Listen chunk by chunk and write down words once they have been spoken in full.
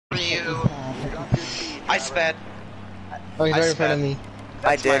you. I sped. Oh, he's right in front of me.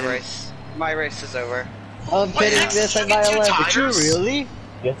 That's my race. My race is over. Oh, I'm kidding. This I by 11. Did you really?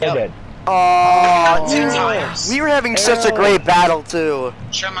 Yes, I did. Oh, dude. we were having such a great battle too.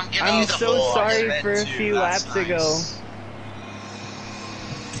 Trim, I'm giving I'm you the so whole sorry argument for a too, few that's laps nice. ago.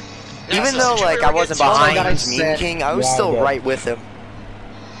 Even though like I wasn't behind Mean King, I was Yeah, still yeah. right with him.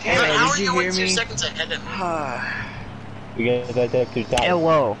 Damn it, Hey, how did are you you hear in 2 me? seconds ahead of me? Because I took 2 times.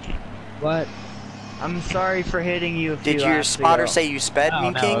 Hello. What? I'm sorry for hitting you a few Did your laps spotter ago. say you sped,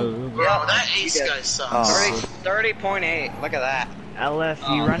 Mean King? Bro, that ace guy sucks. 30.8. Look at that.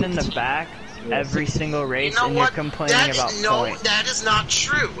 LF, you run in the back every single race You know and what? you're complaining about points. that is not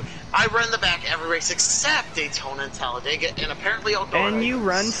true. I run the back every race except Daytona and Talladega, and apparently Eldora. And you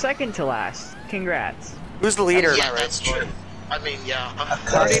run second to last. Congrats. Who's the leader? Yeah, that's true. I mean, yeah.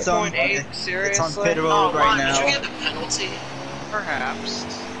 30.8. Seriously? It's on pit road Oh, right Ron, now. did you get the penalty? Perhaps.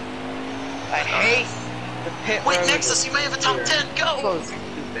 I hate the pit Wait, road. Nexus, you may have a top 10. Go! So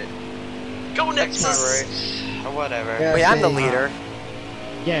stupid. Go, That's my Nexus! race. Or whatever. Yeah, Wait, I'm the same. leader.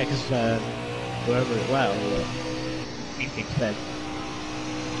 Yeah, because whoever, well, Mean King said.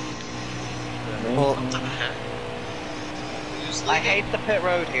 Well, What the heck? Who's I leading? hate the pit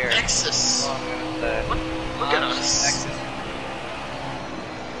road here. Nexus. Look at us.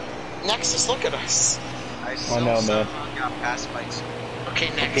 Nexus, look at us. I know, man. Okay,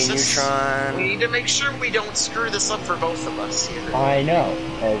 Okay, Nexus. Neutron. We need to make sure we don't screw this up for both of us here. I know,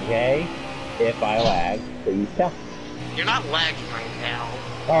 okay? If I lag, please tell. You're not lagging right now.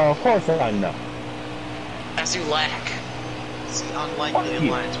 Oh, of course I know. As you lag. It's the unlikely Fuck you.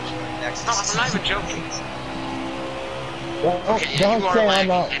 alliance between Nexus. No, I'm not even joking. Don't, Okay, don't you are say I'm lagging,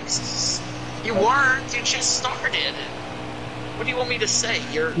 not. Nexus. You weren't. You just started. What do you want me to say?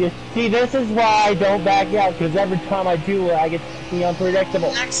 You're... You see, this is why I don't back out, because every time I do it, I get to be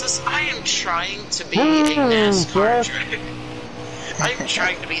unpredictable. Nexus, I am trying to be a NASCAR driver. I am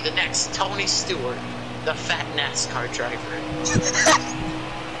trying to be the next Tony Stewart, the fat NASCAR driver.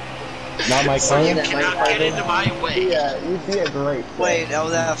 Not my So you claim. cannot get into my way. Yeah, you'd be a great Wait,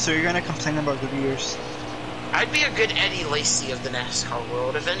 LF, so you're gonna complain about the viewers? I'd be a good Eddie Lacy of the NASCAR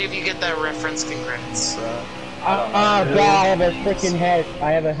world. If any of you get that reference, congrats. Oh, God, I have a freaking head.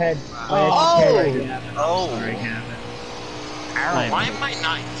 I have a head. Oh! Sorry, Gavin. Aaron, why am I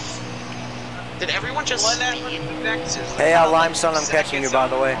ninth? Did everyone just speed? Hey, Limestone, I'm catching you, by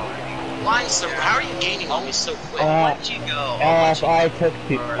the way. Limestone, how are you gaining on me so quick? I took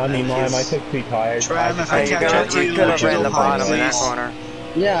 2, I mean, Lime, I took 2 tires. Tram, if Hey, you could have ran the bottom in that please. corner.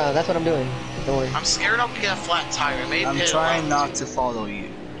 Yeah, that's what I'm doing. Don't worry. I'm scared I'll get a flat tire. I made I'm pit trying left. not to follow you.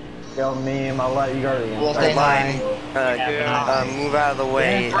 Kill me, I'll let you go. We'll stay Line, high. move out of the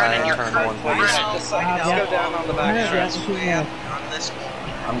way. Brennan, you're Turn hurt. one, please. Brennan, Let's go down on the back stretch.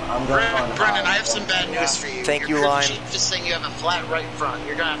 I'm Brennan, I have some bad news for you. Thank you, Your Lime. chief is saying you have a flat right front.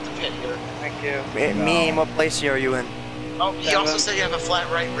 You're gonna have to pit here. Thank you. Me, what place are you in? Oh, he also said you have a flat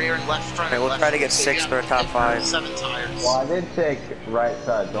right rear and left front. Okay, and we'll left try to rear, get so 6 you for a have top to pit 5. 7 tires. Well, I did take right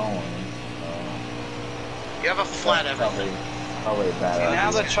side only. You have a flat everything. Probably bad. Now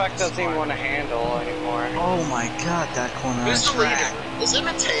the truck doesn't even want to handle anymore. Oh my god, that corner Who's on the track. leader? Is it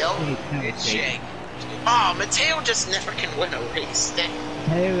Mateo? It's Jake. Oh, Mateo just never can win a race. Dang.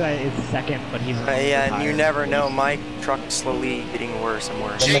 Taylor is second, but he's Yeah, and you never know, my truck's slowly getting worse and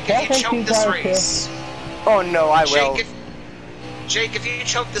worse. Jake, if you choke this race, Oh no, I will. Jake, if you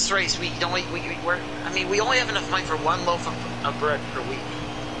choke this race, we only have enough money for 1 loaf of bread per week.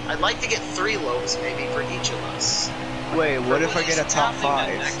 I'd like to get 3 loaves maybe for each of us. Wait, what if I get a top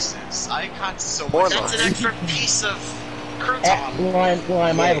 5? I got so Four much. That's an loaves. extra piece of crouton.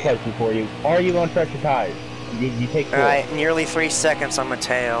 Lime, I have a question for you. Are you on pressure tires? You take 4. Alright, nearly 3 seconds on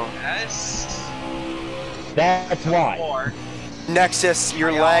Mateo. That's why. Nexus,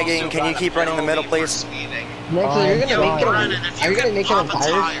 you're lagging. Can you keep running the middle, please? Next, are you Yo, gonna make it Brennan, if are you you gonna can make it on pop a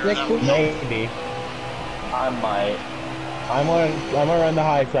tires tire, next that week? would Maybe. I might. I'm gonna run the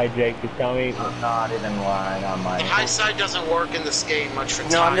high side, Jake. Just tell me. Not even lying on my. The high side doesn't work in this game much for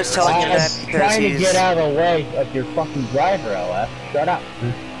tires. No, I'm just telling you that I'm because trying to he's... get out of the way of your fucking driver, LF. Shut up.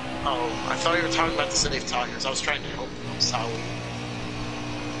 Oh, I thought you were talking about the safe tires. I was trying to help you. Sorry.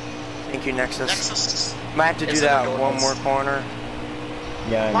 Thank you, Nexus. Nexus. Might have to do Is that it one more corner.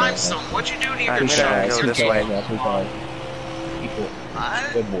 Yeah, I know. Limestone, what'd you do to your I'm truck? gonna go You're this way.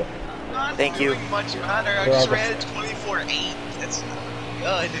 Good boy. Thank you. Much better. I You're just welcome. ran at 24.8. That's not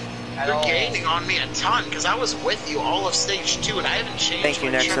good. At You're all. gaining on me a ton because I was with you all of stage 2 and I haven't changed. Thank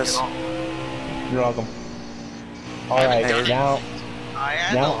you, my check Nexus. at all. You're welcome. Alright, done it. now I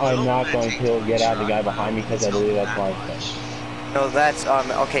had now a I'm little not bit going of to get out the guy truck, behind me because I it's believe not that's that my much. No, that's,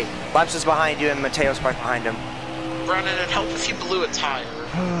 okay. Labs is behind you and Mateo's right behind him. Brennan, it'd help if you blew a tire.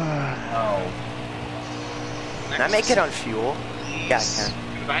 Oh. Can I make it on fuel? Yeah, I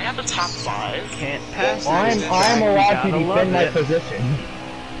can. Could I have a top 5? Can't pass. I'm allowed to defend my position.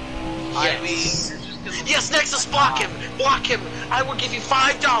 Yes. Yes, Nexus, block him! Block him! I will give you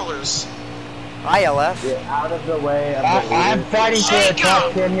 $5! ILF? Get out of the way of I'm fighting for a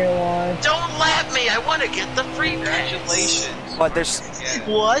top 10 here, Juan. Don't lap me! I want to get the free pass! Congratulations. But there's...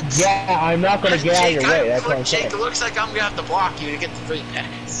 What? Yeah, I'm not gonna get out of your way, that's what I'm Jake, saying. it looks like I'm gonna have to block you to get the free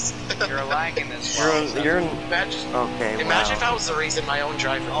pass. You're lagging this one. You're... Imagine, Okay, imagine if wow. I was the reason my own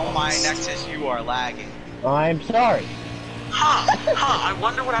driver Oh my lost. Nexus, you are lagging. I'm sorry. I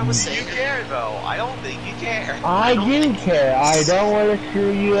wonder what I was You saying. care though. I don't think you care. I do care. I don't want to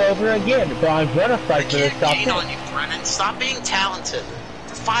screw you over again, so I'm gonna I fight for this can't top gain 10. on you, Brennan. Stop being talented.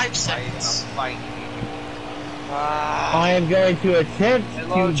 For 5 seconds. I'm fighting. I am going to attempt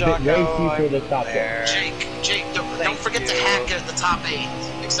Hello, to Jocko, race you for I'm the top 10. there. Jake, don't forget to you. hack at the top 8,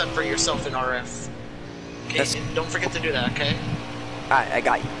 except for yourself in RF. Okay, Yes. don't forget to do that, okay? Alright, I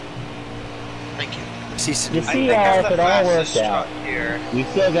got you. Thank you. See, You I see think how I'm if the it all fastest worked out. truck here. We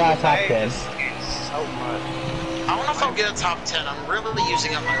still got a top I 10. just gained so much. I don't know if I'll get a top 10. I'm really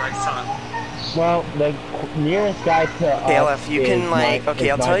using up my right front. Well, the nearest guy to Okay, us LF, you is can like... my- Okay,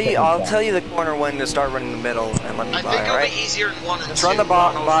 is I'll my tell you, second I'll guy. tell you the corner when to start running the middle and let me I by, think it'll alright? be easier in 1 and 2. Let's run the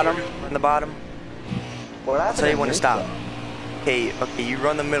Run over bottom, here. run the bottom. I'll tell you when to stop. Okay, you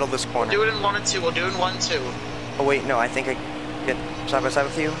run the middle of this corner. Do it in 1 and 2. We'll do it in 1 and 2. Oh wait, no, I think I get side by side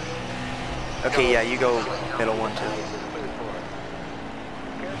with you. Okay, yeah, you go middle 1, 2.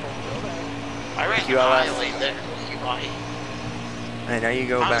 I ran You the high LF. lane there. You right. And now you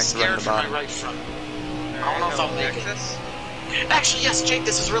go I'm back to run scared the for my bottom. right front. I don't know if I'll make it. Nexus? Actually, yes, Jake,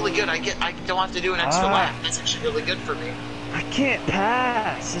 this is really good. I don't have to do an extra Ah. lap. That's actually really good for me. I can't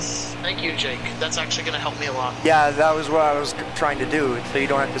pass. This... Thank you, Jake. That's actually going to help me a lot. Yeah, that was what I was trying to do, so you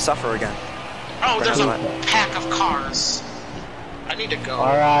don't have to suffer again. Oh, there's a Brennan. pack of cars. I need to go.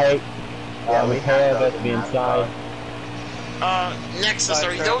 Alright. Yeah, we we have have us be inside. Nexus,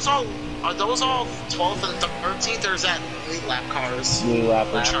 are those all 12th and 13th, or is that lead lap cars? New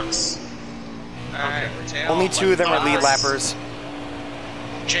lapper. Trucks. Alright, Mateo, Only 2 of them are lead Us. lappers.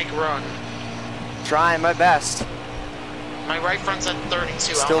 Jake, run. Trying my best. My right front's at 32. I don't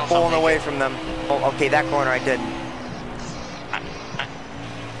Still know if I'll pulling make away it. from them. Oh, okay, that corner I didn't.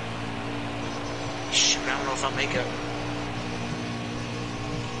 Shoot, I don't know if I'll make it.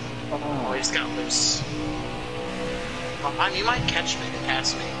 Oh, he just got loose. Well, you might catch me and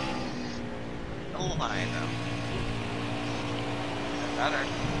pass me. No line though. Better.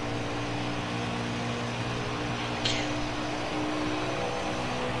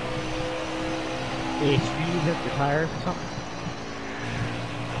 Hey, should you use up your tires or something?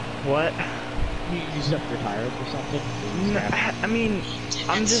 What? You use up your tires or something? I mean,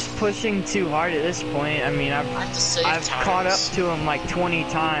 I'm just pushing too hard at this point. I mean, I have to save I've tires. caught up to him like 20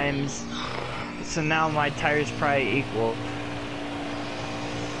 times, so now my tires probably equal.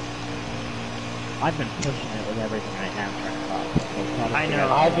 I've been pushing it with everything I have trying to I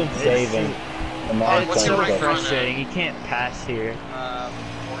know. I've been It's- saving. And Oh, I've what's It's your done so right so. front? frustrating. You can't pass here.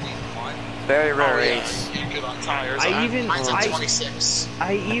 41. Very Oh, rare yeah, race. you're good on tires. Mine's I- at 26.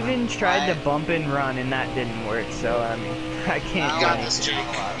 I even tried to bump and run, and that didn't work. So I mean, I can't. You do got anything. this,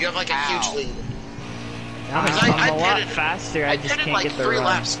 Jake. You have like a huge lead. I'm, Because I I'm a lot pitted- faster. I just pitted can't like get the 3 run.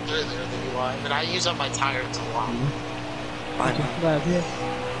 laps earlier than you are, but I use up my tires a lot. Fine.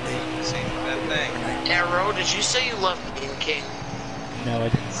 Same bad thing. Arrow, did you say you love Mean King? No,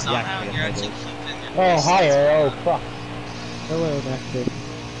 it's Somehow yeah, you're I actually did. keeping your Oh, hi, Arrow. Fuck. Hello, Nexus.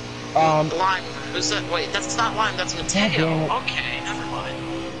 Lime. Who's that? Wait, that's not Lime, that's God damn Mateo. it. Okay, never mind.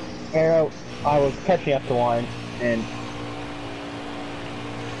 Arrow, I was catching up to Wine, and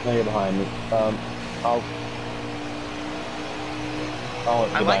now you're behind me.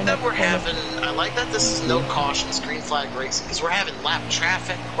 I like that we're having. I like that this is no cautions, green flag racing, because we're having lap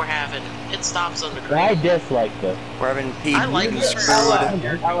traffic. We're having pit stops under green. I dislike this. We're having P I like and this. screwed.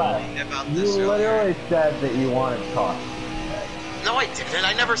 about this earlier. said that you wanted caution. No, I didn't.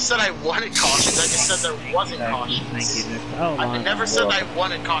 I never said I wanted cautions. I just said there wasn't Thank cautions. you, Nexus. Oh, I Lon. never said I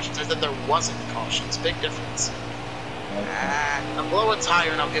wanted cautions. I said there wasn't cautions. Big difference. I'll blow a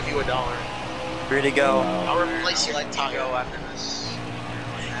tire and I'll give you $1. Free to go. I'll replace your Let tire. you go after this.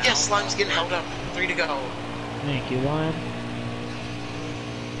 Yes, Slime's getting held up. 3 to go. Thank you, Lon.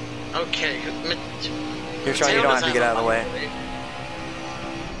 Okay. You're trying, you don't have to get out of the way.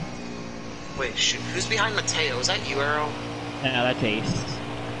 Wait, shoot. Who's behind Mateo? Is that you, Arrow? No, that's Ace.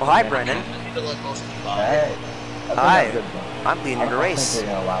 Well, hi, Brennan. I need to let both of you by. Hey. Hi. I'm leading the race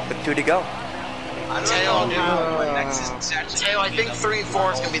with 2 to go. I don't Tail, know how, but next is actually Tail, I think 3 and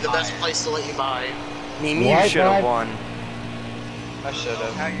 4 is going to be the best place to let you buy. You What, should have bud? won. I should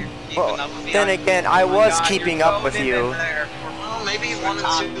have. how you're keeping Well, up with me. then again, I was keeping up with you. Well, maybe 1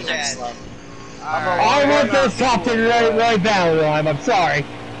 and 2 next lap. I want this captain right now, I'm sorry.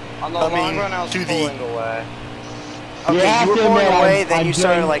 On the Coming long run, I was to the- pulling away. Okay, have you were to pulling admit, away, then I'm you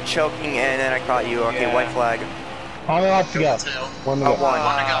started doing- like choking, and then I caught you. Okay, Yeah. white flag. How many laps to go? Tail. 1 to Oh, go. 1.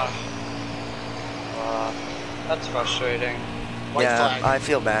 1 to go. That's frustrating. White Yeah, flag. I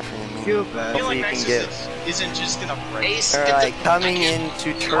feel bad for you. Feel man. bad. I feel Hopefully like you can Nexus get. isn't just gonna break. Ace, Alright, get the coming back in. into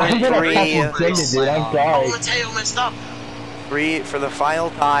I'm turn gonna 3. fucking send it, dude. I'm Oh, sorry. the tail messed up. 3 for the final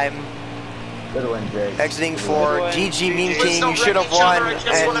time. Good one, Jake. Exiting for Good win. GG Mean Please King. don't You should wreck have each other. won. I just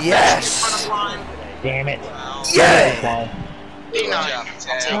wanna And finish in yes! front of line. Damn it. Yeah! D9. job, I'll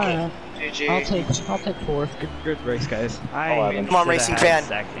take it. Alright, GG. I'll take 4th. Good race, guys. I Oh, even come on, shoulda racing had fan.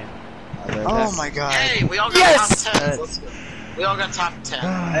 Second. Oh my god. Hey, we all got Yes! top 10. Let's go. We all got top 10.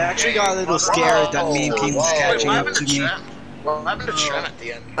 Ah. I actually got a little scared that Mean King was Wait, catching what up happened to to me. Trent? What happened to Trent at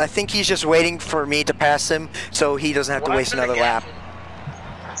the end? I think he's just waiting for me to pass him so he doesn't have to What waste happened another again? lap.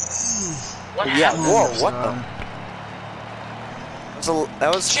 What Yeah, happened? whoa, what the?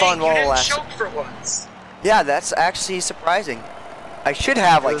 That was Jake, fun you while it didn't lasted. choke for once. Yeah, that's actually surprising. I should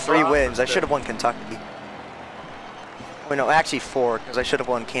have like was 3 the wins. I opposite. should have won Kentucky. Wait, no, actually 4, because I should have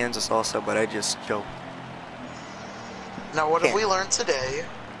won Kansas also, but I just choked. Now, what have Yeah. we learned today?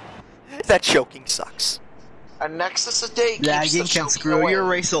 That choking sucks. A Nexus a day keeps Lagging the can choking screw away. your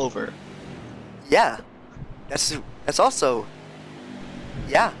race over. Yeah, that's also,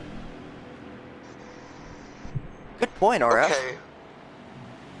 yeah. Good point, RF.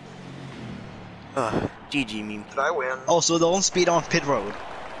 Okay, GG meme. did I win? Also, don't speed on pit road.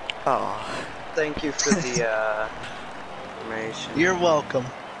 Oh. Thank you for the information. You're welcome.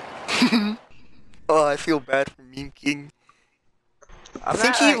 Oh, I feel bad for Meme King. I I'm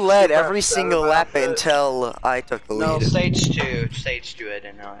think not, he like, led super every upset single about lap it. until I took the No, lead. stage 2. Stage 2 I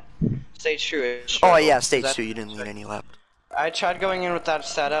did not. Stage 2 is Oh struggled, yeah, 'cause stage that- 2, you didn't lead any lap. I tried going in with that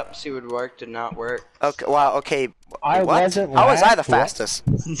setup, see what would work, did not work. Okay, wow, okay. I what? wasn't How was I the last, what? fastest?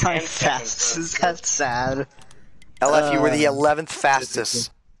 My And fast. second. Is that sad? LF, you were the 11th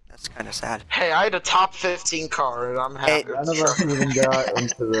fastest. That's kind of sad. Hey, I had a top 15 car, and I'm happy. Hey, None of us even got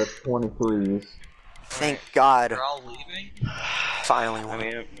into the 23s. Thank God. You're all leaving? Finally I won.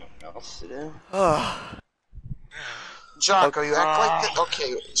 mean, I have nothing else to do. Jocko, you act like that.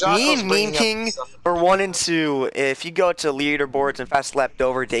 Okay, Jocko's Me and Meme bringing up King stuff. are 1 and 2. If you go to leaderboards and fast lap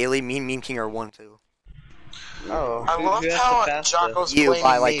Dover daily, me and Meme King are 1-2. Oh, I who love has the how fastest? Jocko's You blaming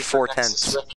by, like, me for 4 Nexus tenths.